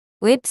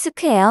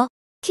웹스퀘어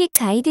키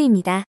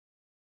가이드입니다.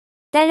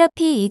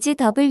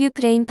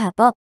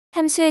 $p.isWFramePopup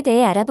함수에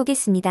대해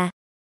알아보겠습니다.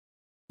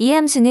 이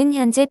함수는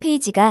현재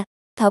페이지가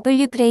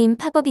WFrame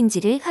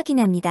팝업인지를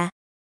확인합니다.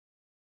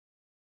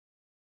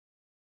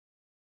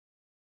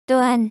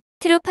 또한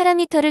true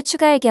파라미터를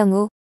추가할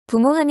경우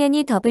부모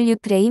화면이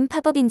WFrame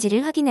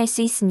팝업인지를 확인할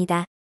수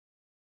있습니다.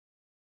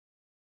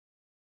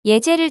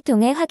 예제를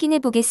통해 확인해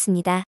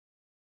보겠습니다.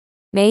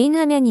 메인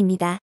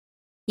화면입니다.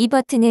 이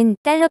버튼은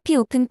 $p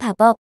open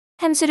팝업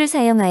함수를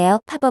사용하여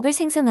팝업을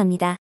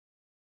생성합니다.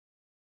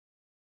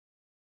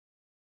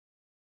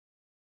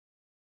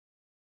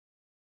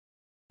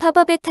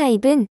 팝업의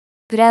타입은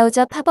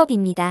브라우저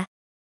팝업입니다.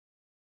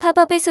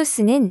 팝업의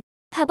소스는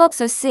팝업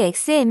소스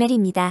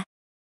XML입니다.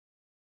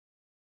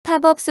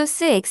 팝업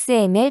소스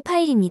XML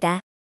파일입니다.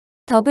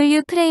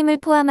 WFrame을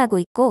포함하고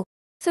있고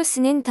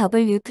소스는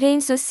WFrame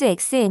소스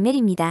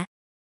XML입니다.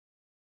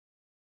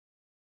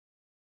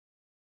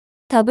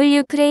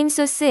 WFrame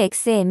소스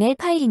XML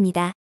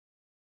파일입니다.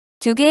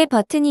 두 개의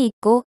버튼이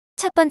있고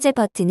첫 번째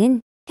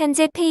버튼은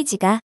현재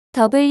페이지가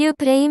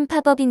WFrame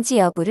팝업인지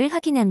여부를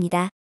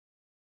확인합니다.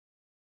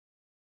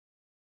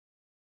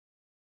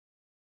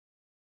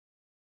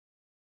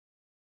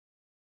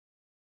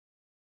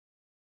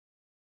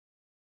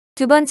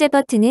 두 번째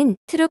버튼은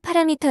true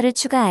파라미터를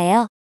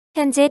추가하여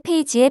현재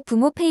페이지의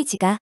부모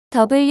페이지가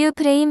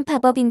WFrame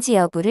팝업인지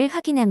여부를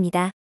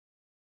확인합니다.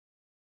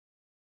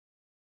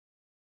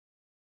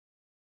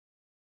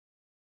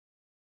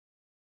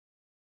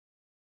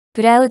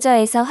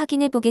 브라우저에서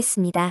확인해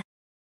보겠습니다.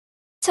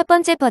 첫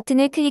번째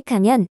버튼을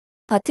클릭하면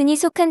버튼이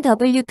속한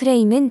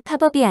WFrame은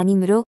팝업이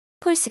아니므로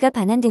false가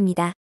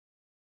반환됩니다.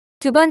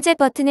 두 번째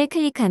버튼을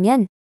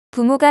클릭하면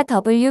부모가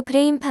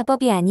WFrame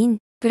팝업이 아닌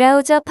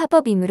브라우저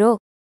팝업이므로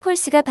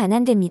false가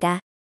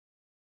반환됩니다.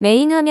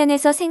 메인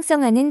화면에서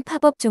생성하는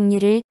팝업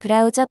종류를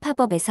브라우저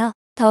팝업에서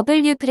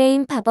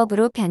WFrame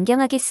팝업으로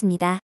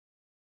변경하겠습니다.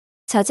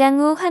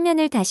 저장 후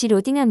화면을 다시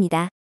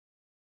로딩합니다.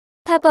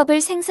 팝업을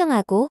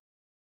생성하고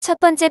첫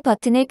번째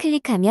버튼을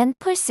클릭하면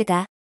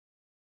false가,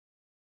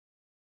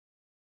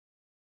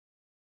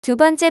 두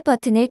번째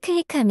버튼을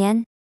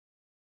클릭하면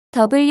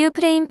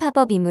WFrame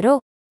팝업이므로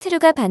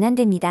true가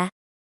반환됩니다.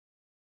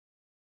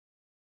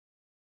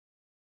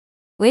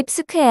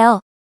 웹스퀘어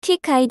키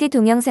가이드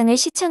동영상을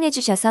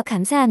시청해주셔서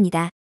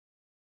감사합니다.